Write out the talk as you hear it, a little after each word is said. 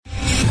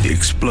The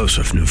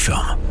explosive new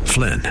film,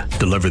 Flynn,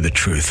 deliver the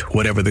truth,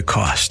 whatever the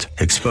cost,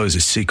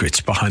 exposes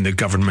secrets behind the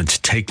government's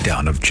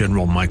takedown of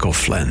General Michael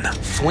Flynn.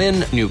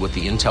 Flynn knew what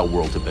the intel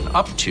world had been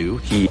up to.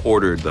 He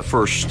ordered the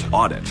first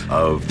audit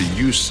of the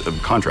use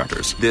of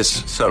contractors.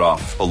 This set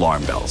off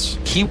alarm bells.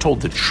 He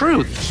told the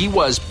truth. He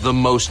was the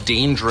most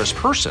dangerous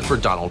person for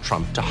Donald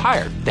Trump to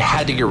hire. They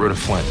had to get rid of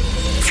Flynn.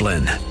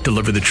 Flynn,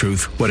 deliver the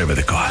truth, whatever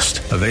the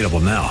cost. Available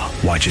now.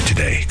 Watch it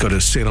today. Go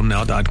to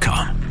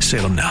salemnow.com.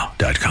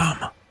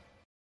 salemnow.com.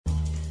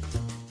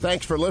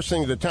 Thanks for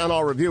listening to the Town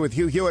Hall Review with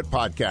Hugh Hewitt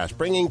podcast,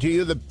 bringing to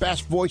you the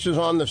best voices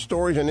on the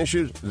stories and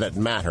issues that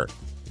matter.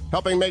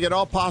 Helping make it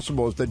all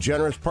possible is the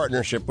generous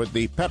partnership with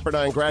the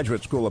Pepperdine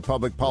Graduate School of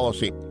Public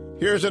Policy.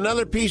 Here's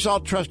another piece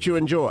I'll trust you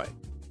enjoy.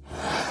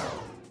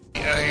 I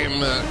am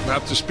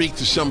about to speak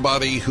to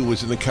somebody who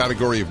was in the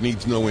category of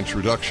needs no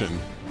introduction.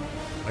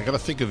 I got to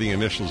think of the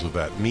initials of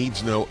that.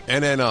 Needs no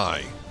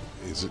NNI.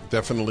 Is it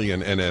definitely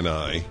an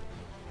NNI?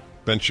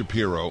 Ben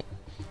Shapiro.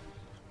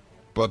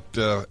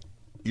 But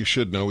you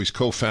should know he's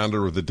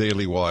co-founder of the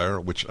Daily Wire,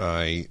 which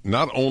I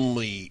not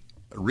only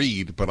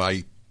read, but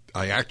I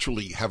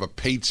actually have a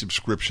paid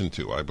subscription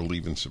to. I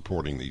believe in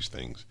supporting these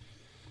things.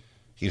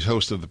 He's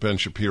host of the Ben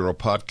Shapiro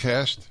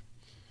podcast.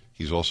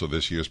 He's also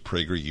this year's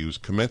Prager U's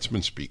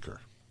commencement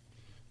speaker,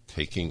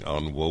 Taking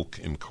on Woke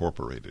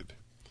Incorporated.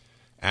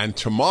 And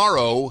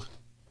tomorrow,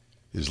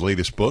 his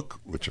latest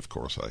book, which of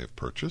course I have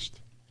purchased,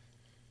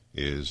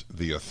 is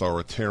The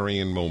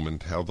Authoritarian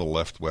Moment, How the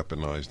Left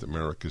Weaponized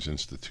America's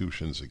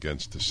Institutions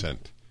Against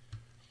Dissent.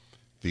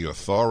 The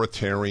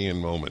Authoritarian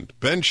Moment.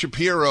 Ben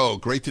Shapiro,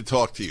 great to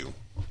talk to you.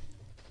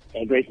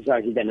 Hey, great to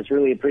talk to you, Dennis.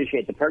 Really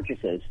appreciate the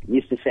purchases. I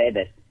used to say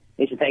that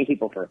I used to thank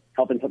people for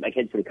helping put my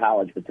kids through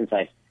college, but since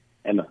I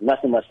am less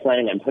and less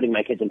planning on putting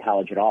my kids in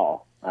college at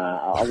all,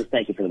 I'll just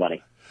thank you for the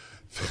money.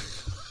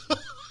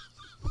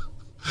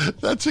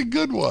 That's a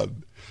good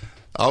one.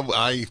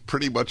 I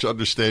pretty much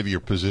understand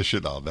your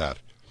position on that.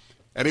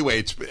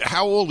 Anyway,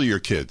 how old are your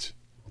kids?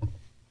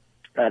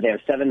 They're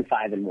 7,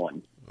 5, and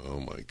 1. Oh,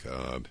 my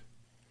God.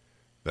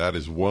 That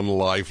is one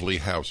lively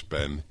house,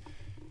 Ben.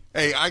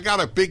 Hey, I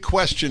got a big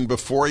question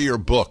before your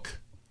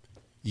book.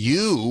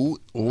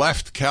 You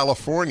left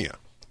California.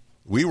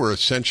 We were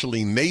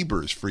essentially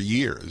neighbors for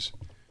years.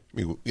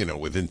 I mean, you know,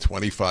 within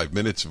 25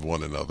 minutes of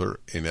one another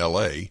in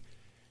L.A.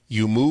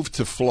 You moved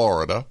to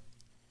Florida,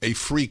 a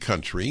free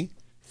country,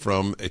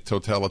 from a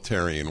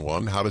totalitarian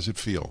one. How does it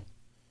feel?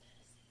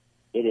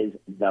 It is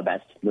the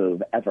best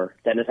move ever.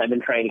 Dennis, I've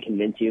been trying to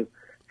convince you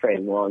for a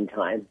long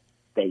time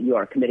that you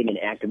are committing an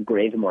act of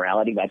grave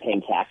immorality by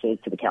paying taxes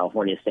to the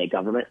California state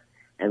government.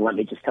 And let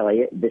me just tell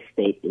you, this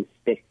state is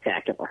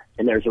spectacular.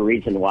 And there's a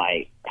reason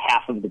why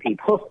half of the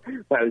people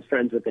who I was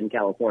friends with in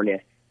California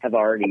have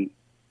already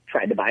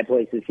tried to buy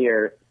places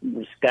here.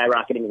 We're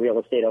skyrocketing real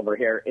estate over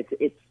here.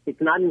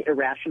 It's not an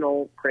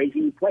irrational,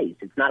 crazy place.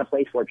 It's not a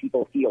place where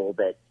people feel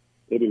that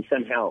it is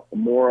somehow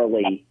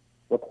morally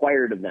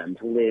required of them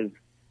to live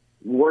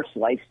worse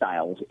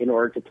lifestyles in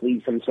order to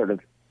please some sort of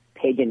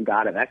pagan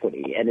god of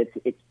equity. And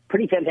it's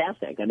pretty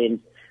fantastic. I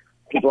mean,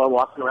 people are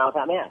walking around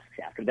without masks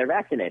after they're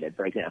vaccinated,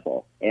 for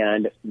example.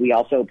 And we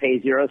also pay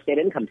zero state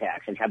income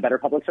tax and have better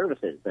public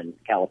services than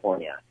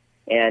California.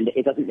 And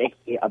it doesn't make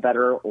me a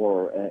better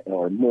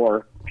or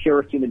more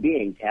pure human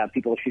being to have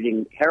people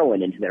shooting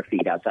heroin into their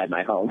feet outside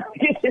my home.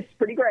 It's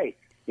pretty great.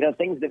 You know,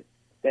 things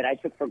that I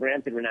took for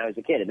granted when I was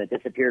a kid and that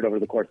disappeared over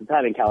the course of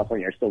time in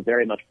California are still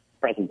very much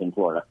present in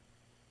Florida.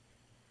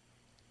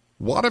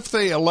 What if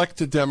they elect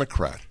a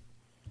Democrat?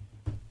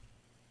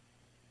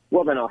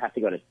 Well, then I'll have to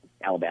go to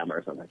Alabama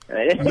or something.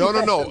 No.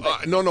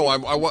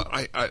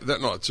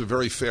 No, it's a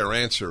very fair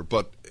answer.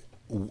 But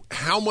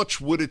how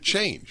much would it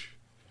change?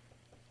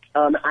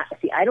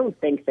 I don't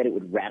think that it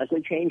would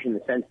radically change in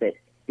the sense that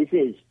this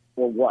is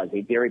or was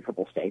a very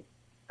purple state.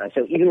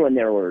 So even when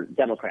there were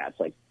Democrats,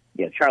 like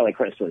Charlie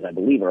Crist was, I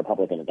believe, a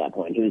Republican at that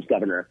point. He was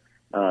governor.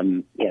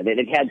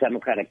 They've had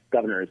Democratic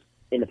governors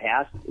in the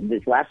past.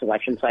 This last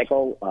election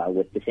cycle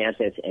with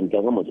DeSantis and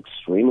Gillum was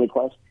extremely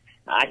close.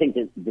 I think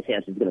that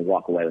DeSantis is going to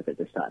walk away with it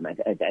this time.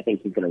 I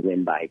think he's going to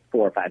win by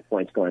 4 or 5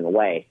 points going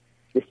away.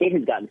 The state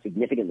has gotten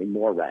significantly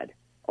more red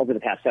over the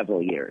past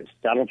several years.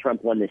 Donald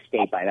Trump won this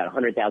state by about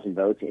 100,000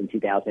 votes in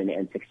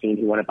 2016.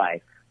 He won it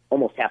by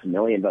almost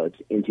 500,000 votes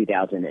in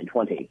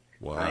 2020.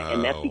 Wow.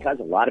 And that's because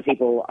a lot of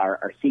people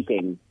are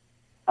seeking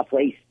a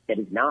place that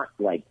is not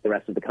like the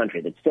rest of the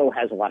country, that still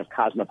has a lot of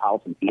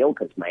cosmopolitan feel,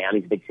 because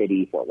Miami's a big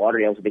city, Fort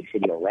Lauderdale's a big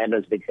city,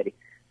 Orlando's a big city,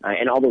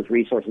 and all those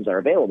resources are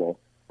available,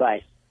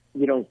 but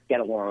you don't get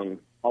along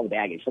all the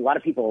baggage. So a lot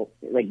of people,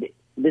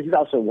 this is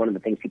also one of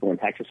the things people in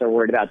Texas are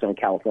worried about, don't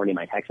California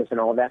my Texas and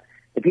all of that.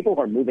 The people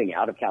who are moving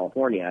out of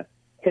California,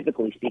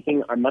 typically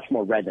speaking, are much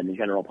more red than the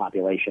general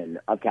population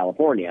of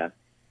California,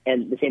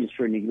 and the same is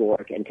true in New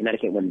York and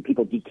Connecticut. When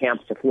people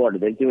decamp to Florida,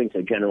 they're doing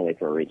so generally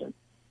for a reason.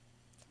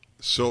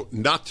 So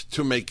not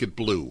to make it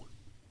blue.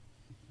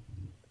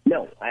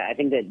 No, I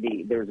think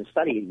that there was a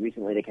study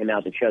recently that came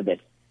out that showed that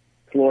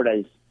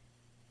Florida's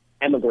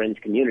immigrant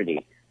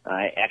community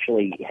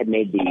actually had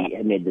made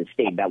the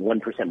state about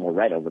 1% more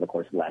red over the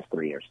course of the last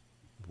 3 years.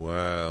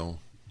 Wow.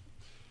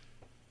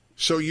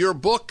 So your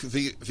book,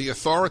 The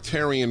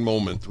Authoritarian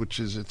Moment, which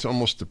is, it's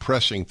almost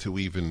depressing to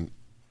even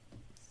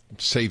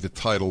say the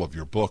title of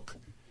your book,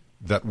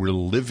 that we're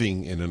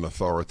living in an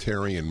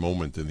authoritarian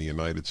moment in the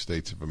United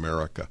States of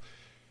America.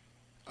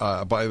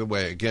 By the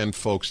way, again,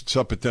 folks, it's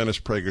up at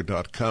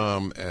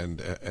DennisPrager.com,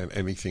 and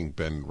anything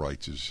Ben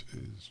writes is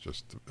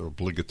just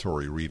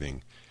obligatory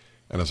reading.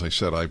 And as I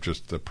said, I've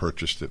just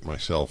purchased it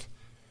myself.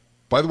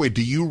 By the way,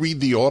 do you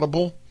read the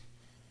Audible?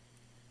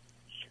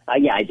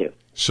 Yeah, I do.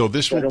 So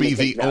this will be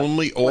the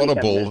only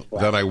Audible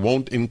that I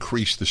won't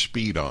increase the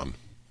speed on.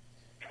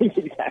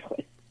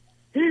 Exactly.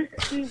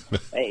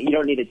 You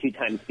don't need a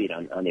 2-time speed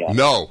on the Audible.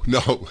 No.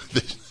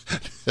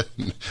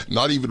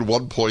 Not even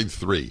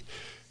 1.3.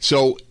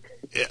 So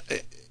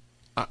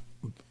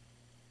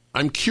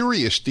I'm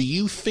curious, do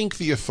you think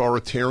the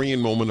authoritarian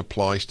moment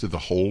applies to the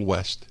whole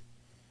West?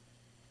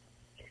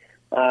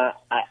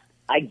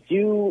 I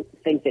do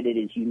think that it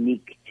is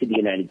unique to the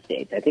United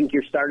States. I think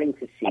you're starting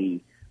to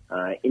see,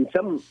 in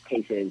some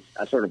cases,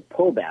 a sort of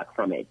pullback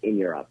from it in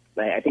Europe.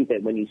 I think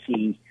that when you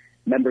see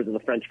members of the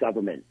French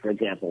government, for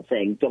example,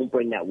 saying, don't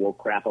bring that woke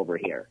crap over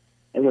here,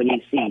 and when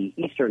you see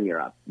Eastern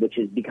Europe, which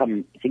has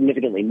become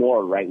significantly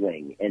more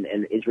right-wing and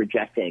is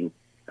rejecting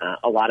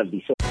a lot of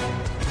these.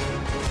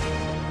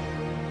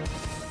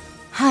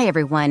 Hi,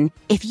 everyone.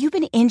 If you've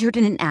been injured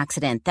in an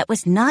accident that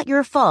was not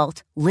your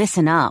fault,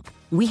 listen up.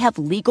 We have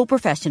legal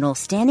professionals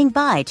standing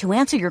by to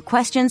answer your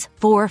questions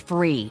for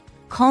free.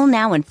 Call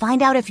now and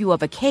find out if you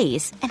have a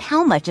case and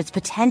how much it's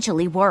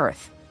potentially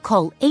worth.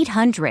 Call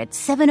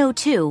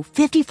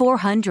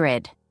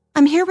 800-702-5400.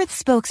 I'm here with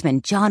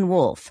spokesman John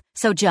Wolf.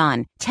 So,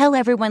 John, tell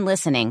everyone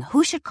listening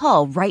who should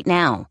call right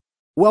now.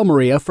 Well,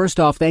 Maria, first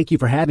off, thank you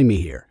for having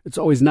me here. It's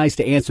always nice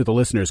to answer the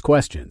listeners'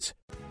 questions.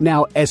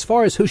 Now, as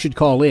far as who should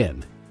call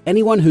in,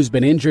 anyone who's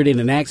been injured in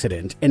an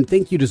accident and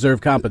think you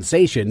deserve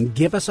compensation,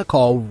 give us a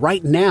call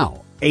right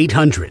now.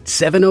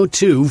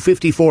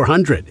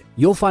 800-702-5400.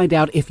 You'll find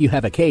out if you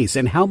have a case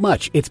and how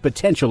much it's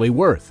potentially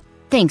worth.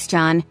 Thanks,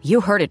 John.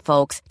 You heard it,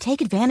 folks.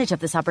 Take advantage of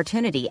this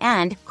opportunity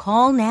and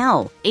call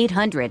now.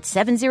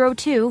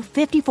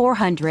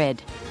 800-702-5400.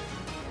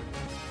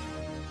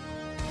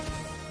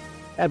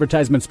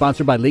 Advertisement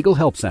sponsored by Legal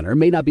Help Center.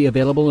 May not be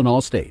available in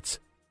all states.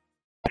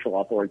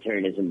 Actual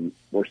authoritarianism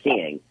we're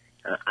seeing.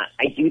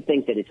 I do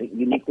think that it's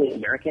uniquely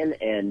American,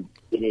 and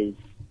it is,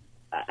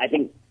 I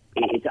think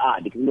it's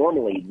odd because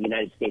normally the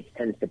United States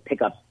tends to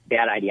pick up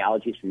bad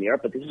ideologies from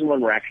Europe, but this is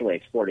one we're actually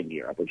exporting to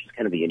Europe, which is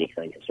kind of a unique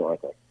thing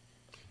historically.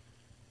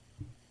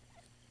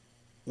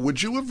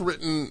 Would you have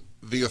written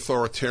The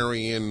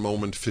Authoritarian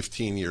Moment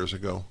 15 years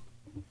ago?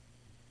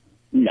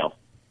 No.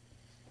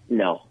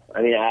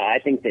 I mean, I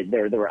think that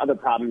there were other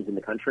problems in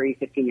the country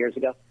 15 years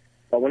ago,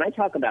 but when I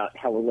talk about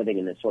how we're living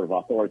in this sort of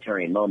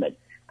authoritarian moment,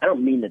 I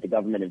don't mean that the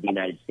government of the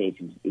United States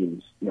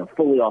is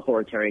fully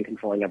authoritarian,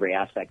 controlling every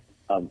aspect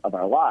of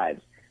our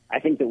lives.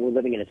 I think that we're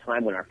living in a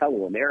time when our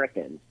fellow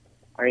Americans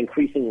are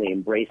increasingly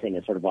embracing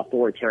a sort of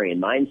authoritarian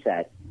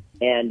mindset.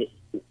 And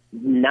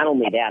not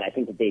only that, I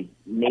think that they've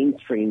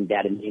mainstreamed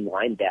that and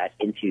mainlined that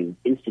into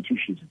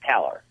institutions of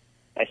power.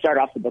 I start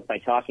off the book by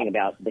talking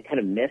about the kind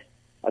of myth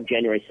of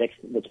January 6th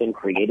that's been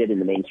created in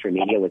the mainstream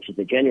media, which is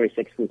that January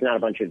 6th was not a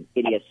bunch of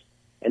idiots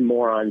and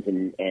morons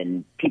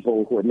and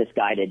people who are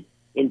misguided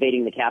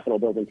invading the Capitol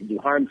building to do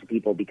harm to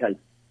people because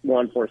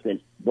law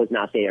enforcement was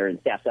not there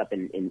and staffed up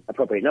in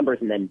appropriate numbers,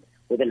 and then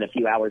within a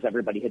few hours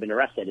everybody had been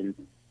arrested and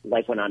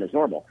life went on as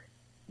normal.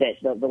 That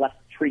the left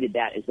treated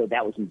that as though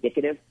that was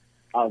indicative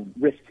of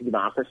risk to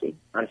democracy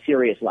on a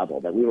serious level,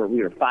 that we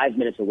were 5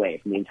 minutes away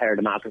from the entire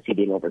democracy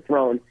being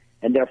overthrown,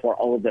 and therefore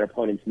all of their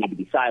opponents need to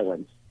be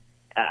silenced.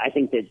 I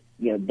think that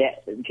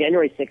that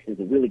January 6th is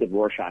a really good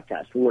Rorschach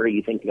test for where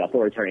you think the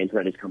authoritarian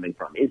threat is coming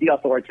from. Is the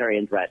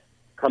authoritarian threat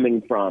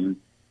coming from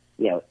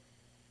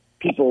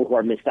people who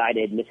are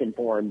misguided,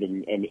 misinformed,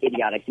 and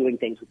idiotic, doing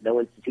things with no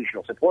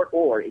institutional support,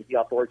 or is the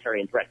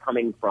authoritarian threat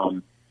coming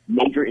from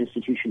major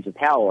institutions of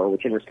power,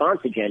 which in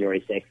response to January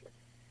 6th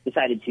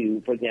decided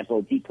to, for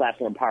example,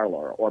 deplatform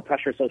Parler or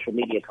pressure social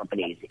media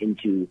companies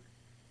into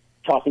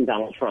tossing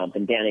Donald Trump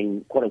and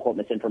banning quote-unquote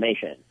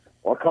misinformation,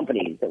 or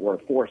companies that were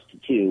forced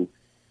to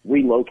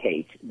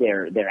relocate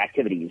their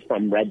activities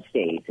from red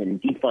states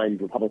and defund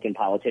Republican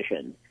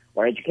politicians,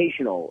 or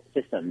educational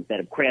systems that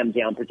have crammed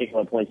down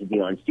particular points of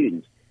view on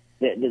students.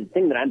 The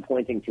thing that I'm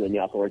pointing to in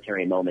the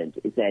authoritarian moment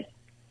is that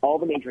all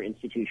the major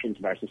institutions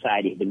of our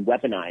society have been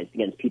weaponized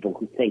against people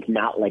who think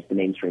not like the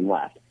mainstream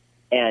left.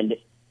 And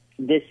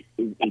this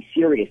is a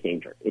serious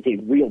danger. It's a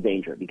real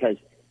danger because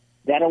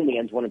that only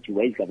ends one of two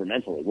ways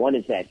governmentally. One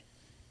is that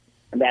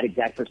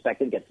exact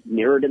perspective gets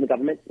mirrored in the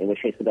government, in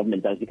which case the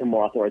government does become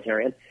more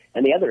authoritarian.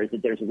 And the other is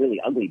that there's a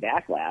really ugly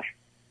backlash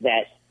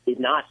that is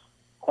not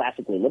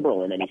classically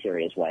liberal in any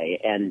serious way.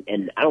 And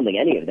I don't think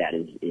any of that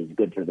is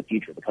good for the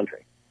future of the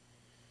country.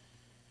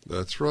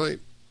 That's right.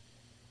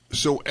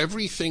 So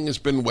everything has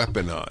been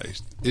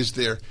weaponized. Is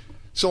there?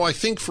 So I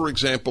think, for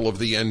example, of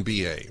the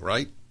NBA,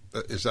 right?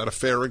 Is that a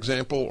fair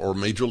example? Or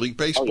Major League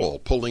Baseball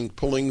pulling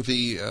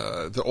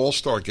the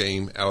All-Star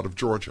game out of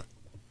Georgia?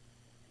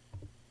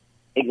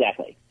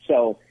 Exactly.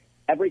 So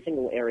every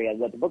single area,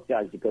 what the book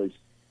does, it goes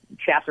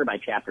chapter by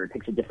chapter, it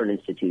picks a different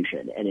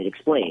institution, and it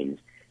explains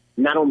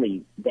not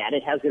only that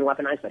it has been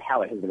weaponized, but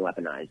how it has been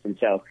weaponized. And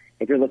so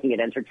if you're looking at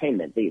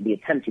entertainment, the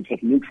attempt to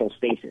take neutral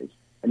spaces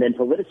and then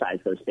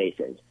politicize those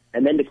spaces,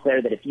 and then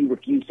declare that if you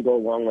refuse to go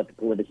along with the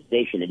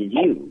politicization, it is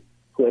you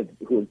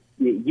who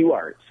you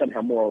are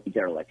somehow morally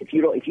derelict. If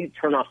you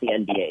turn off the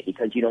NBA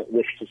because you don't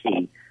wish to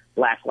see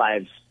Black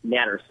Lives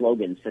Matter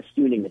slogans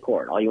festooning the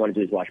court, all you want to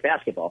do is watch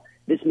basketball,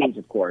 this means,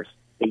 of course,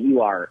 that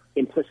you are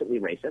implicitly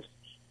racist,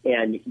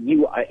 and it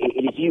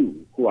is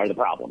you who are the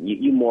problem.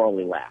 You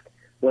morally lack.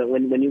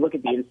 When you look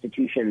at the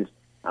institutions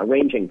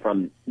ranging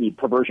from the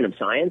perversion of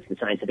science, the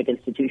scientific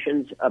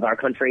institutions of our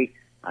country,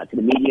 to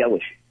the media,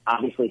 which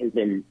obviously has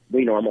been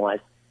renormalized,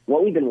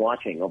 what we've been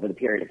watching over the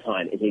period of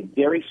time is a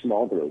very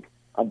small group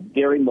of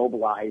very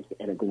mobilized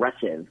and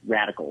aggressive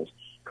radicals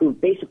who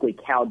basically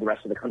cowed the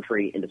rest of the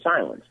country into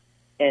silence.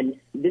 And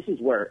this is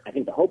where I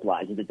think the hope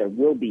lies, is that there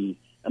will be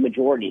a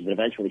majority that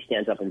eventually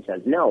stands up and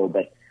says no.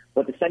 But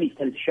what the studies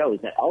tend to show is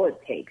that all it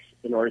takes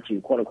in order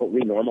to, quote unquote,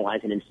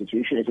 renormalize an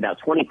institution is about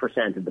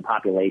 20% of the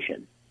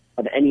population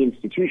of any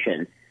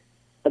institution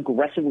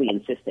aggressively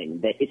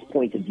insisting that its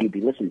point of view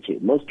be listened to.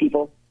 Most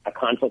people are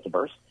conflict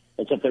averse,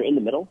 and so if they're in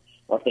the middle,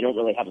 or if they don't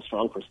really have a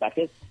strong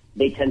perspective,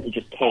 they tend to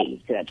just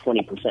cave to that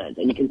 20%.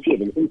 And you can see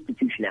it in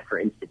institution after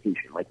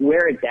institution. Like,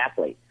 where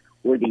exactly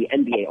were the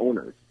NBA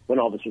owners when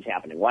all this was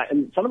happening? Why?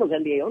 And some of those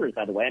NBA owners,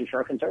 by the way, I'm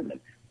sure are conservative.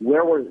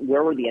 Where were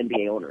the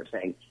NBA owners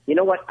saying, you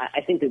know what,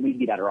 I think that we'd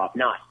be better off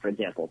not, for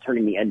example,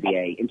 turning the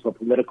NBA into a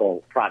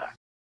political product?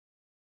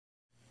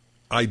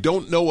 I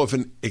don't know of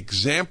an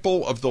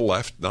example of the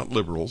left, not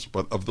liberals,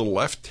 but of the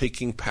left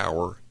taking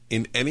power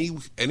in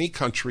any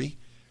country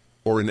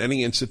or in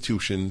any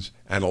institutions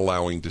and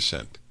allowing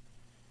dissent.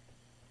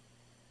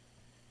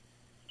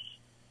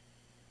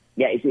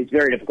 Yeah, it's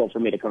very difficult for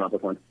me to come up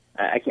with one.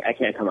 I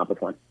can't come up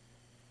with one.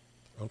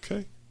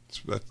 Okay.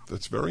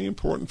 That's very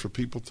important for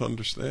people to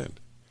understand.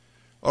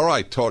 All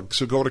right,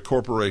 so go to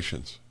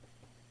corporations.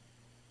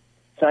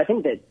 So I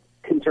think that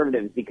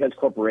conservatives, because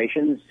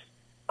corporations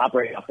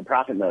operate off the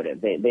profit motive,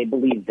 they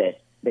believe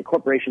that the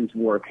corporations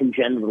were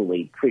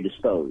congenitally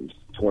predisposed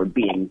toward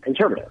being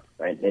conservative,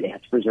 right? They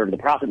have to preserve the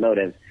profit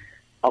motive.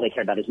 All they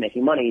care about is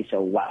making money, so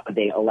why would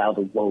they allow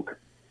the woke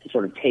to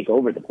sort of take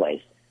over the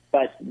place?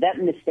 But that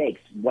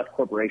mistakes what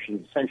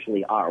corporations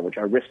essentially are, which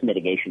are risk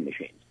mitigation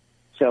machines.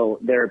 So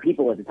there are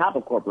people at the top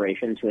of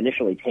corporations who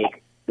initially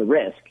take the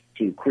risk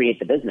to create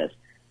the business,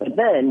 but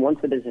then once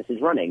the business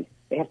is running,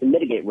 they have to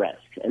mitigate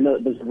risks, and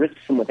those risks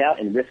from without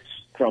and risks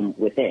from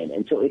within.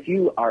 And so if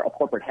you are a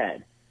corporate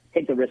head,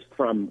 take the risk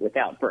from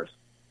without first.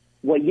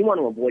 What you want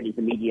to avoid is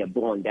the media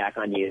blowing back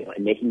on you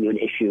and making you an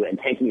issue and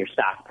tanking your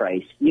stock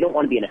price. You don't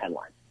want to be in a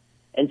headline.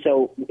 And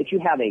so if you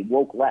have a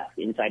woke left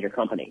inside your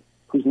company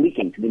who's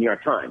leaking to the New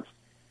York Times,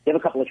 you have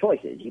a couple of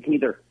choices. You can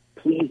either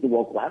please the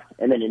woke left,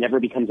 and then it never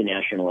becomes a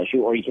national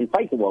issue, or you can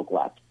fight the woke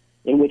left,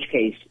 in which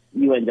case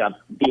you end up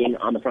being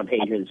on the front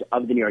pages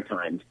of the New York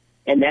Times.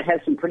 And that has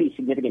some pretty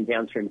significant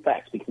downstream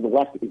effects because the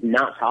left is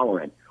not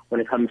tolerant when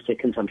it comes to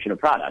consumption of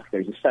products.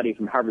 There's a study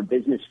from Harvard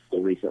Business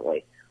School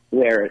recently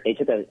where they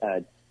took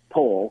a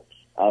poll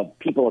of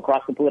people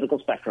across the political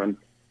spectrum,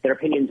 their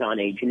opinions on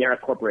a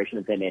generic corporation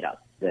that they made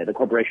up. The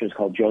corporation is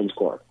called Jones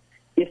Corp.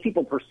 If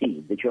people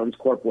perceived that Jones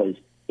Corp was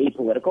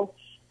apolitical,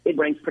 it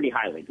ranks pretty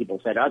highly.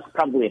 People said, it's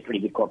probably a pretty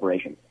good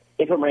corporation.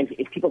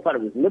 If people thought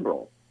it was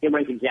liberal, it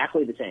ranks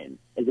exactly the same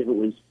as if it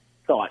was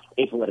thought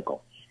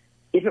apolitical.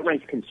 If it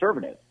ranks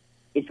conservative,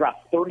 it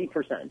dropped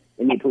 30%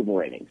 in the approval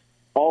ratings,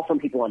 all from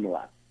people on the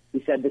left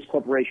who said this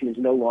corporation is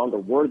no longer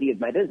worthy of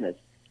my business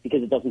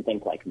because it doesn't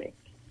think like me.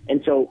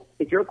 And so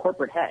if you're a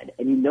corporate head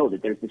and you know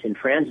that there's this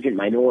intransigent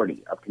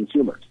minority of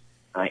consumers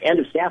and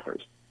of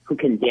staffers who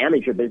can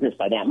damage your business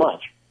by that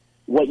much,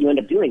 what you end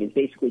up doing is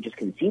basically just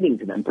conceding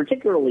to them,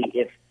 particularly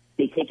if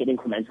they take it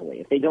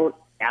incrementally. If they don't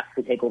ask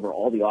to take over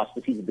all the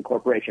auspices of the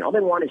corporation, all they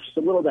want is just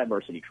a little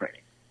diversity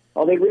training.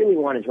 All they really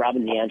want is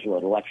Robin DiAngelo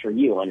to lecture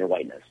you on your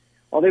whiteness.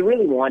 All they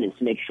really want is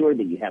to make sure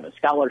that you have a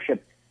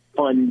scholarship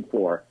fund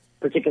for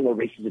particular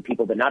races of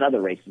people, but not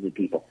other races of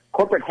people.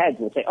 Corporate heads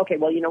will say, okay,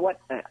 well, you know what?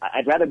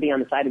 I'd rather be on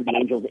the side of the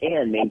angels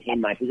and maintain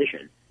my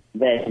position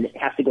than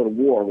have to go to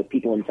war with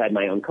people inside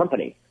my own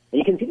company. And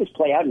you can see this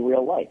play out in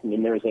real life. I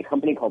mean, there was a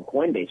company called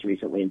Coinbase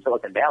recently in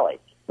Silicon Valley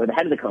where the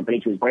head of the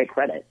company, to his great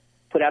credit,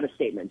 put out a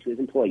statement to his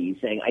employees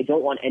saying, I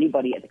don't want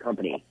anybody at the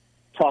company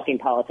talking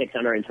politics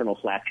on our internal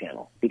Slack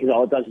channel because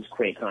all it does is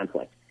create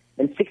conflict.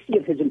 And 60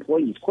 of his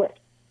employees quit.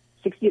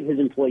 60 of his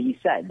employees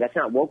said, that's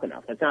not woke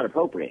enough. That's not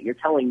appropriate. You're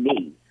telling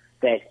me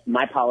that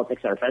my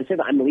politics are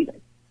offensive. I'm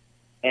leaving.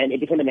 And it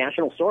became a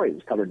national story. It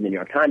was covered in the New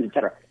York Times, et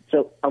cetera.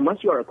 So unless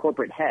you are a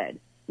corporate head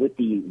with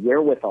the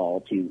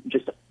wherewithal to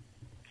just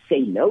say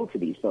no to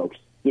these folks,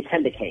 you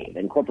tend to cave.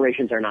 And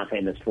corporations are not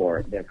famous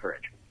for their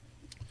courage.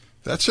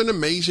 That's an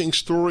amazing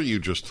story you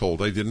just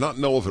told. I did not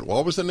know of it.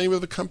 What was the name of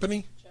the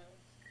company?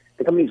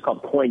 The company was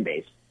called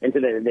Coinbase. And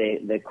to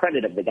the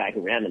credit of the guy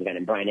who ran it, the guy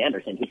named Brian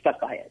Anderson, he stuck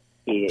by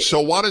it.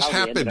 So what has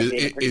happened?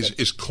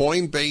 Is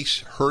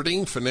Coinbase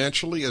hurting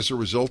financially as a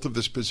result of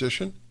this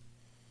position?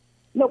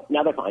 Nope,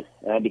 now they're fine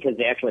because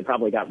they actually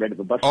probably got rid of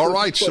a bunch. All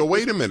right, so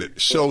wait a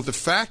minute. So the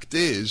fact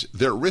is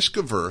they're risk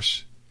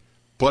averse,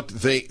 but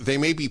they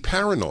may be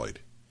paranoid.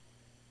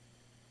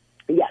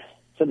 Yes,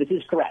 so this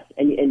is correct.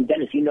 And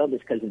Dennis, you know this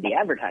because of the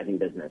advertising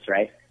business,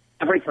 right?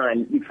 Every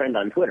time you trend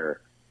on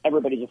Twitter,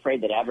 everybody's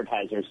afraid that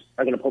advertisers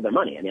are going to pull their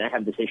money. I mean, I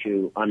have this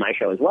issue on my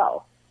show as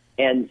well.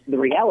 And the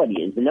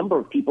reality is the number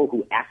of people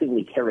who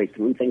actively carry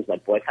through things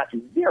like boycotts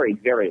is very,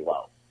 very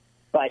low.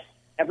 But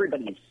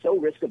everybody is so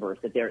risk averse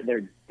that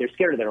they're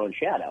scared of their own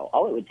shadow.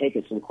 All it would take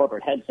is some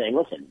corporate heads saying,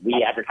 listen,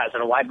 we advertise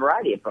on a wide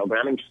variety of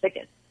programming, stick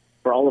it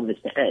for all of this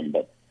to end.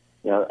 But,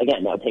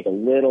 again, that would take a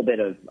little bit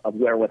of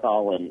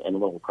wherewithal and a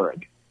little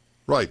courage.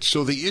 Right.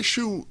 So the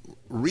issue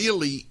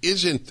really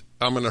isn't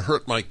I'm going to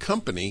hurt my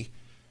company.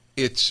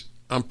 It's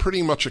I'm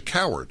pretty much a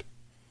coward.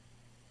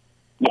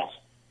 Yes.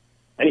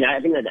 I mean,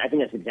 I think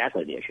that's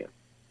exactly the issue.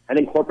 I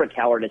think corporate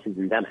cowardice is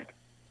endemic.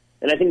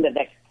 And I think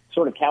that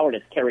sort of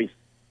cowardice carries,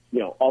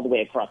 all the way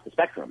across the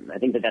spectrum. I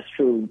think that that's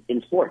true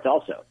in sports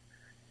also.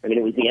 I mean,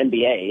 it was the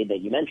NBA that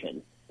you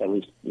mentioned that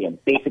was,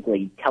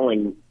 basically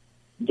telling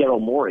Daryl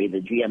Morey, the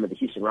GM of the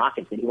Houston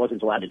Rockets, that he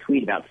wasn't allowed to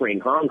tweet about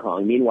freeing Hong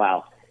Kong.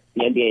 Meanwhile,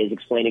 the NBA is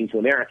explaining to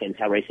Americans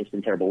how racist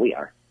and terrible we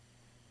are.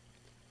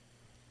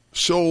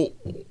 So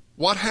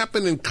what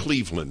happened in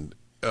Cleveland?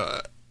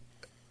 The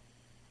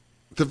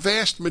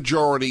vast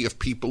majority of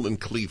people in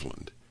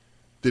Cleveland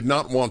did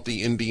not want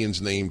the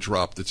Indians' name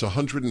dropped. It's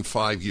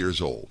 105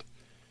 years old.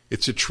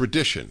 It's a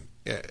tradition.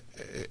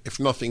 If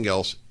nothing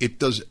else, it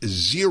does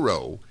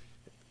zero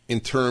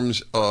in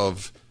terms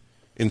of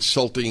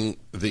insulting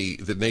the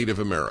Native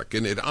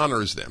American. It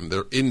honors them.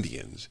 They're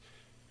Indians.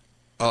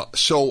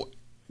 So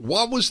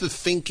what was the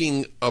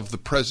thinking of the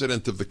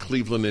president of the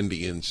Cleveland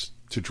Indians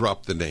to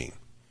drop the name?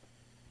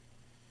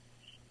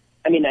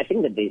 I mean, I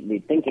think that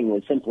the thinking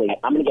was simply,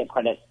 I'm going to get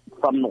credit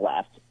from the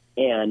left,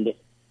 and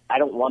I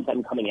don't want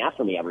them coming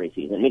after me every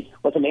season. I mean,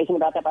 what's amazing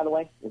about that, by the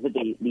way, is that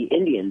the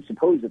Indians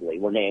supposedly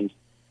were named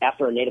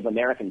after a Native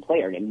American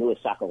player named Louis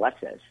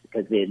Sockalexis,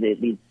 because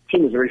the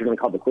team was originally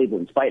called the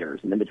Cleveland Spiders,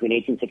 and then between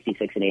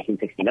 1866 and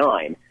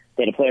 1869,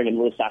 they had a player named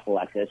Louis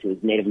Sockalexis who was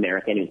Native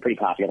American, who was pretty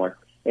popular,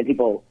 and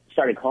people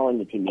started calling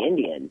the team the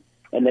Indian,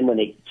 and then when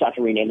they sought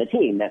to rename the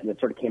team, that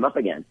sort of came up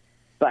again.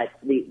 But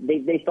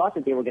they thought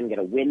that they were going to get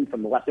a win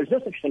from the left. There's no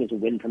such thing as a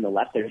win from the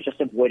left. There's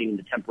just avoiding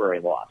the temporary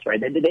loss, right?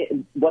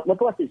 What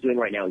the left is doing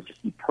right now is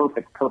just the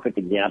perfect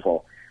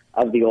example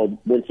of the old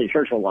Winston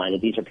Churchill line that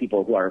these are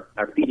people who are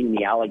feeding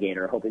the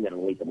alligator, hoping that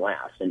it'll eat them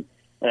last. And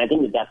I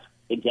think that that's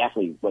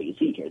exactly what you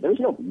see here. There's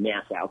no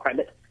mass outcry.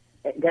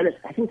 But, Dennis,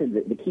 I think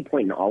that the key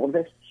point in all of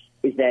this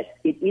is that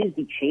it is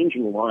the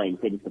changing lines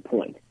that is the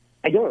point.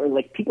 I don't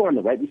like people on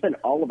the right. We spend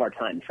all of our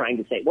time trying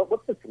to say,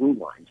 what's the through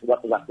line to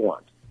what the left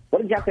wants?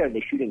 What exactly are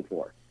they shooting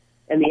for?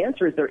 And the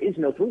answer is there is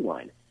no through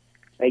line.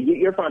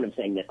 You're fond of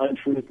saying that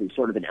untruth is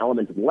sort of an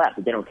element of the left,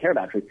 that they don't care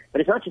about truth.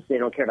 But it's not just they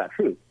don't care about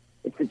truth.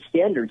 It's that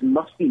standards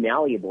must be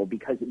malleable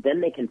because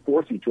then they can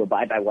force you to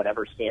abide by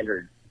whatever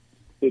standard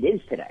it is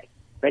today.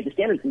 Right? The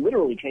standards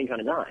literally change on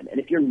a dime. And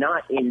if you're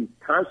not in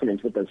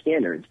consonance with those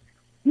standards,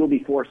 you'll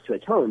be forced to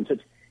atone. So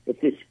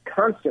it's this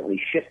constantly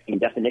shifting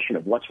definition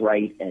of what's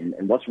right and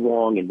what's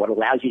wrong and what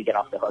allows you to get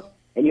off the hook.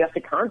 And you have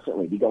to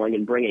constantly be going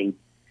and bringing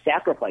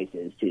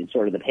sacrifices to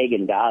sort of the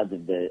pagan gods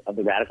of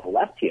the radical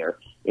left here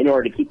in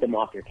order to keep them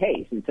off your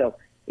case. And so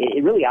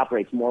it really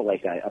operates more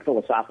like a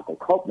philosophical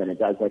cult than it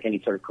does like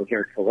any sort of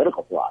coherent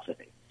political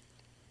philosophy.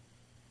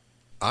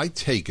 I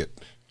take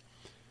it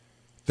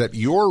that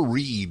your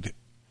read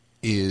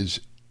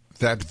is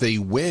that they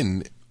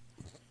win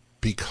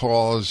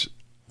because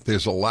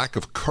there's a lack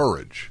of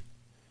courage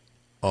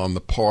on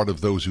the part of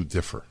those who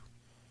differ.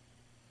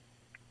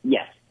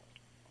 Yes,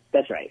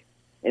 that's right.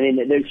 I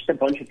mean, there's just a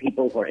bunch of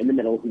people who are in the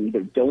middle who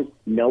either don't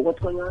know what's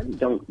going on,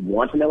 don't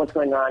want to know what's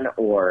going on,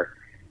 or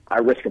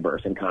are risk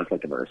averse and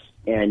conflict averse.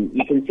 And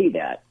you can see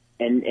that.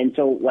 And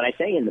so what I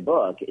say in the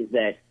book is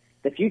that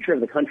the future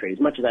of the country, as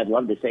much as I'd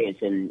love to say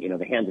it's in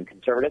the hands of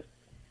conservatives,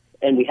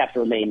 and we have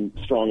to remain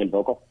strong and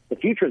vocal, the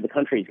future of the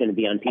country is going to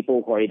be on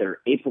people who are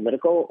either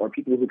apolitical or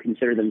people who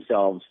consider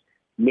themselves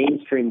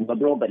mainstream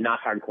liberal but not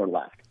hardcore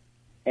left.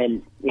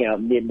 And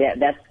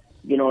that's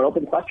an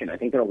open question. I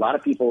think there are a lot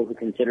of people who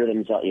consider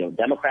themselves,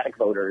 Democratic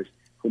voters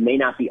who may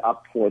not be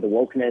up for the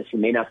wokeness, who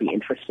may not be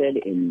interested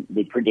in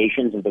the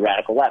predations of the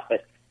radical left,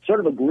 but sort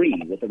of agree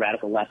with the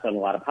radical left on a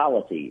lot of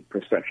policy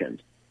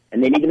prescriptions.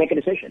 And they need to make a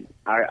decision.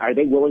 Are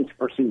they willing to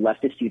pursue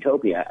leftist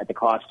utopia at the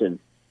cost of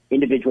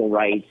individual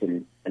rights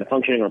and a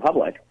functioning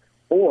republic?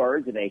 Or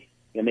do they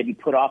maybe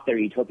put off their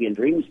utopian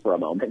dreams for a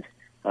moment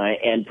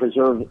and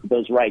preserve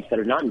those rights that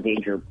are not in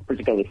danger,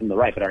 particularly from the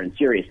right, but are in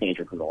serious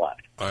danger from the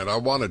left? All right, I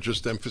want to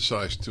just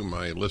emphasize to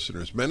my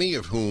listeners, many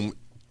of whom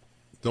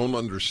don't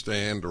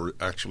understand or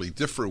actually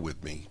differ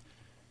with me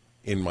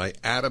in my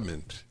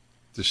adamant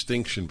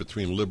distinction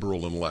between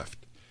liberal and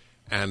left.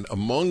 And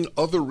among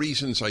other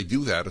reasons I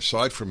do that,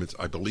 aside from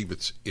I believe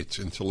it's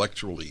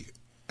intellectually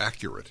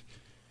accurate,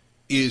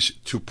 is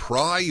to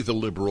pry the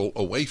liberal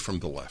away from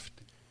the left.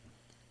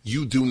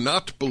 You do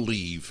not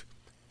believe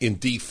in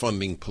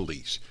defunding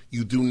police.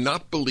 You do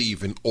not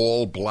believe in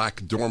all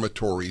black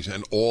dormitories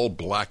and all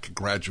black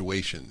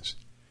graduations.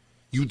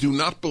 You do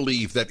not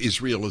believe that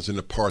Israel is an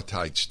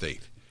apartheid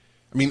state.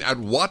 I mean, at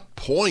what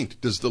point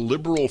does the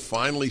liberal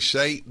finally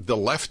say the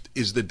left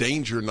is the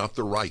danger, not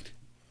the right?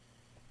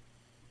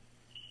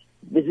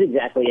 This is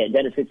exactly it,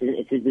 Dennis.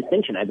 It's a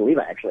distinction I believe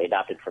I actually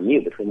adopted from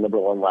you between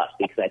liberal and left,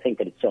 because I think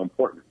that it's so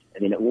important. I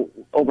mean,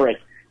 over at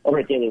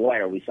Daily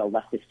Wire, we sell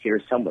leftist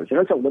tears tumblers. We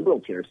don't sell liberal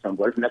tears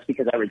tumblers, and that's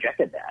because I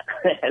rejected that.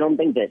 I don't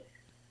think that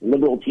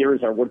liberal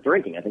tears are worth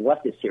drinking. I think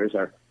leftist tears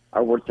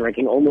are worth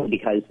drinking only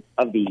because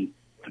of the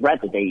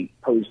threat that they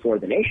pose for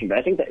the nation. But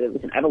I think that,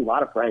 listen, I have a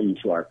lot of friends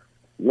who are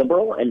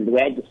liberal, and the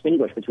way I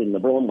distinguish between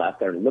liberal and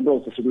left are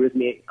liberals disagree with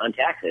me on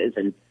taxes,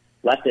 and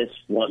leftists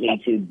want me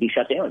to be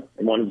shut down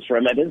and want to destroy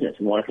my business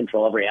and want to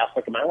control every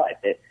aspect of my life.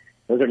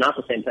 Those are not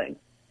the same thing.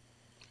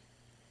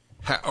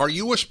 Are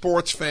you a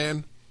sports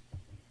fan?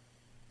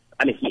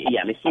 I'm a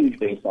huge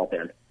baseball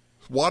fan.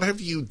 What have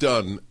you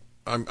done?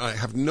 I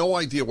have no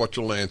idea what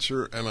you'll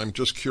answer, and I'm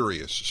just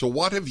curious. So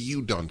what have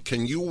you done?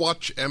 Can you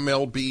watch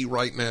MLB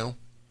right now?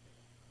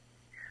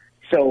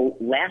 So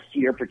last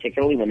year,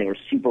 particularly when they were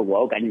super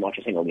woke, I didn't watch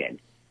a single game.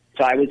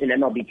 So I was an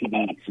MLB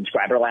TV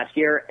subscriber last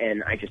year,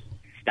 and I just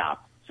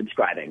stopped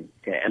subscribing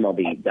to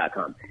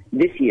MLB.com.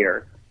 This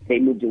year, they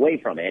moved away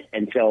from it,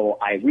 and so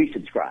I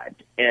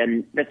resubscribed.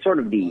 And that's sort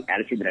of the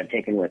attitude that I've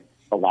taken with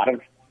a lot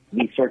of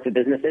these sorts of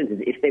businesses,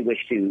 is if they wish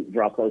to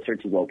draw closer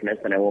to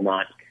wokeness, then I will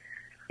not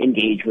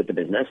engage with the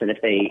business. And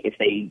if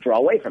they draw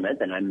away from it,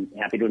 then I'm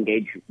happy to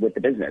engage with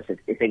the business.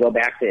 If they go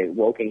back to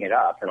woking it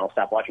up, then I'll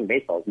stop watching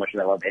baseball as much as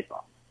I love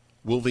baseball.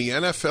 Will the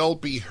NFL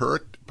be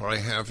hurt by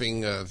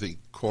having the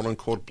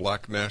quote-unquote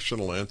black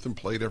national anthem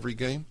played every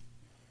game?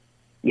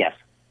 Yes.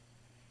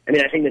 I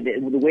mean, I think that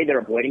the way they're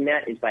avoiding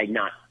that is by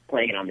not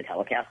playing it on the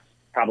telecast,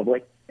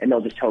 probably. And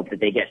they'll just hope that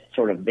they get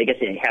to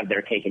have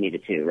their cake and eat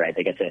it too, right?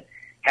 They get to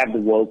have the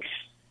wokes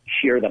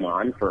cheer them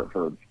on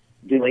for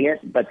doing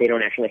it, but they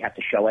don't actually have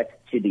to show it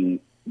to the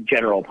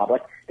general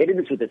public. They did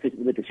this with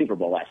the Super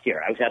Bowl last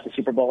year. I was at the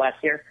Super Bowl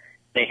last year.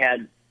 They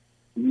had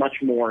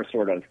much more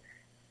sort of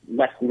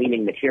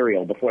left-leaning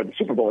material before the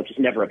Super Bowl. It just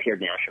never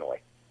appeared nationally.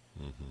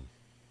 Mm-hmm.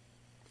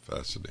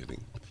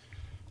 Fascinating.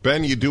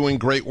 Ben, you're doing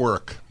great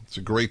work. It's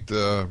a great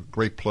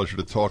pleasure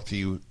to talk to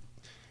you.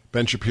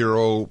 Ben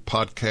Shapiro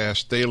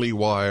podcast, Daily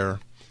Wire.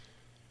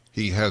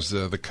 He has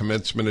the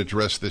commencement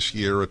address this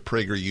year at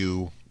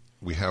PragerU.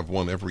 We have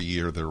one every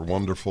year. They're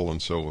wonderful,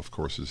 and so, of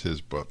course, is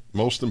his. But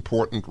most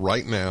important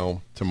right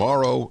now,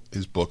 tomorrow,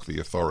 his book, The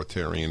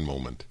Authoritarian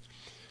Moment.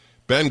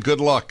 Ben, good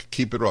luck.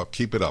 Keep it up.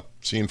 Keep it up.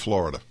 See you in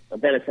Florida. Well,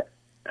 Dennis,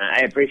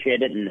 I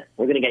appreciate it, and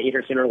we're going to get you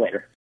here sooner or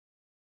later.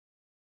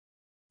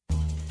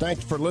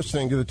 Thanks for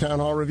listening to the Town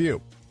Hall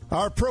Review.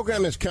 Our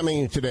program is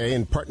coming today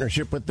in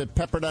partnership with the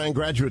Pepperdine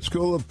Graduate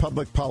School of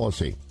Public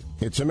Policy.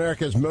 It's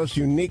America's most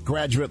unique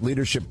graduate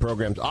leadership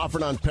programs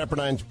offered on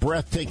Pepperdine's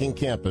breathtaking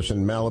campus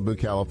in Malibu,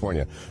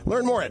 California.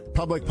 Learn more at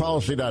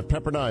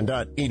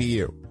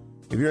publicpolicy.pepperdine.edu.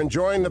 If you're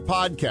enjoying the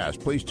podcast,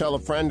 please tell a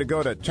friend to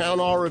go to Town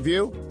Hall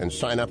Review and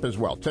sign up as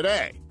well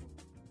today.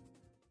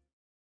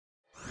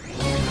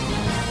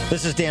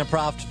 This is Dan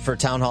Proft for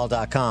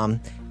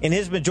townhall.com. In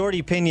his majority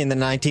opinion, the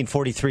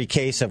 1943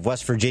 case of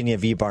West Virginia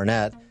v.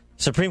 Barnett,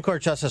 Supreme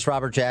Court Justice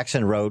Robert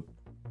Jackson wrote,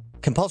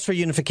 "Compulsory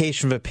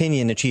unification of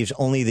opinion achieves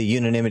only the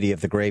unanimity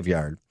of the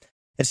graveyard."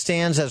 It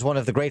stands as one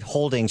of the great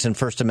holdings in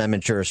First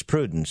Amendment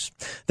jurisprudence.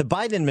 The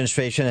Biden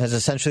administration has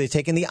essentially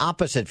taken the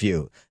opposite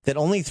view, that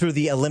only through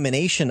the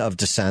elimination of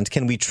dissent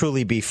can we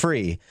truly be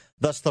free,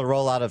 thus the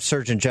rollout of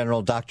Surgeon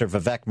General Dr.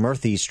 Vivek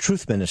Murthy's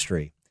Truth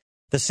Ministry.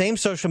 The same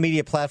social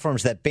media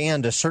platforms that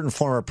banned a certain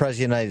former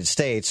president of the United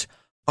States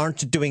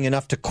aren't doing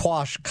enough to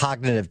quash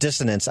cognitive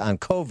dissonance on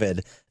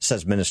COVID,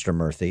 says Minister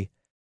Murthy.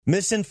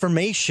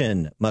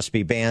 Misinformation must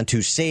be banned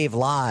to save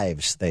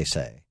lives, they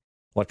say.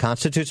 What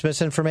constitutes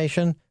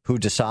misinformation? Who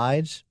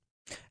decides?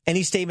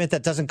 Any statement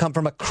that doesn't come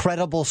from a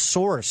credible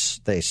source,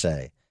 they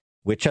say.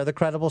 Which are the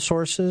credible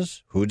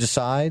sources? Who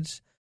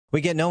decides? We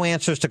get no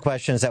answers to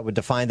questions that would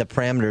define the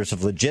parameters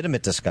of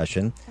legitimate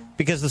discussion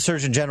because the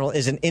Surgeon General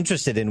isn't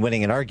interested in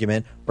winning an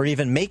argument or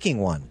even making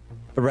one,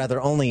 but rather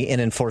only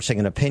in enforcing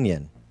an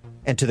opinion.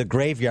 And to the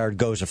graveyard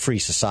goes a free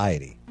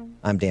society.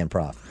 I'm Dan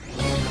Proft.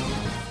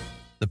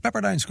 The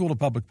Pepperdine School of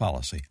Public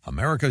Policy,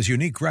 America's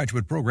unique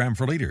graduate program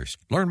for leaders.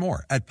 Learn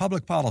more at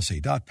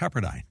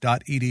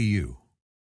publicpolicy.pepperdine.edu.